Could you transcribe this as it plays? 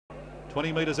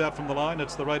20 metres out from the line.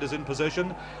 It's the Raiders in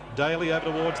possession. Daly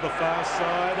over towards the far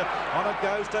side. On it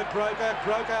goes to Croker.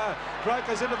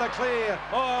 Croker's into the clear.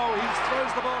 Oh, he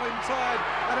throws the ball inside,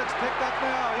 and it's picked up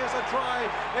now. Here's a try.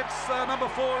 It's number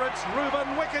 4. It's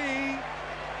Ruben Wiki.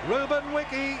 Ruben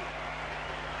Wiki.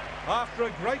 After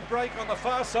a great break on the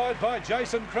far side by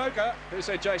Jason Croker. Who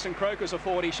said Jason Croker's a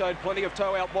forward? He showed plenty of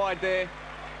toe out wide there.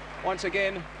 Once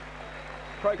again,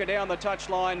 Croker down the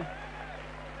touchline.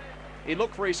 He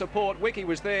looked for his support. Wiki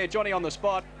was there. Johnny on the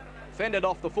spot. Fended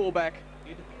off the fullback.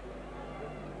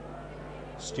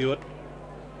 Stewart.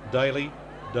 Daly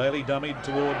dummied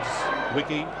towards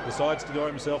Wiki. Decides to go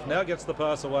himself. Now gets the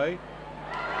pass away.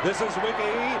 This is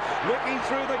Wiki. Wiki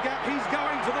through the gap. He's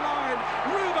going for the line.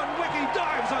 Ruben Wiki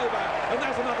dives over. And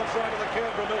there's another try to the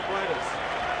Canberra Milk Raiders.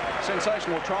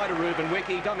 Sensational try to Ruben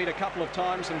Wiki. Dummied a couple of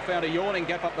times and found a yawning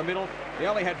gap up the middle. He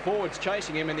only had forwards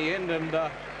chasing him in the end, and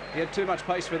he had too much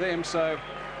pace for them. So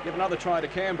give another try to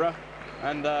Canberra.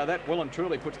 And that well and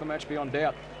truly puts the match beyond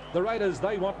doubt. The Raiders,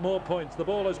 they want more points. The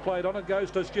ball is played. On it goes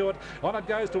to Stewart. On it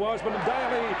goes to Osborne and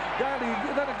Daly.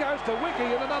 Then it goes to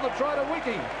Wiki, and another try to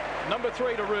Wiki. Number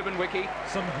 3 to Ruben Wiki.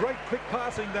 Some great quick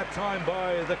passing that time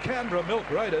by the Canberra Milk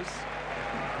Raiders.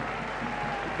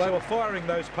 They were firing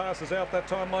those passes out that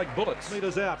time like bullets.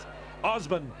 Metres out.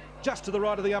 Osborne just to the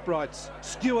right of the uprights.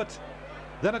 Stewart.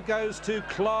 Then it goes to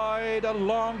Clyde, a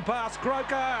long pass.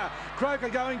 Croker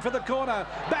going for the corner.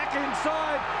 Back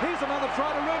inside. Here's another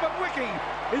try to Ruben Wiki.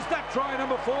 Is that try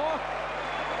number 4?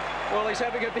 Well, he's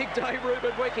having a big day,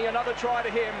 Ruben Wiki. Another try to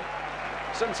him.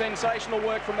 Some sensational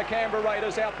work from the Canberra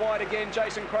Raiders out wide again.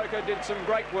 Jason Croker did some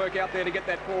great work out there to get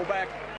that ball back.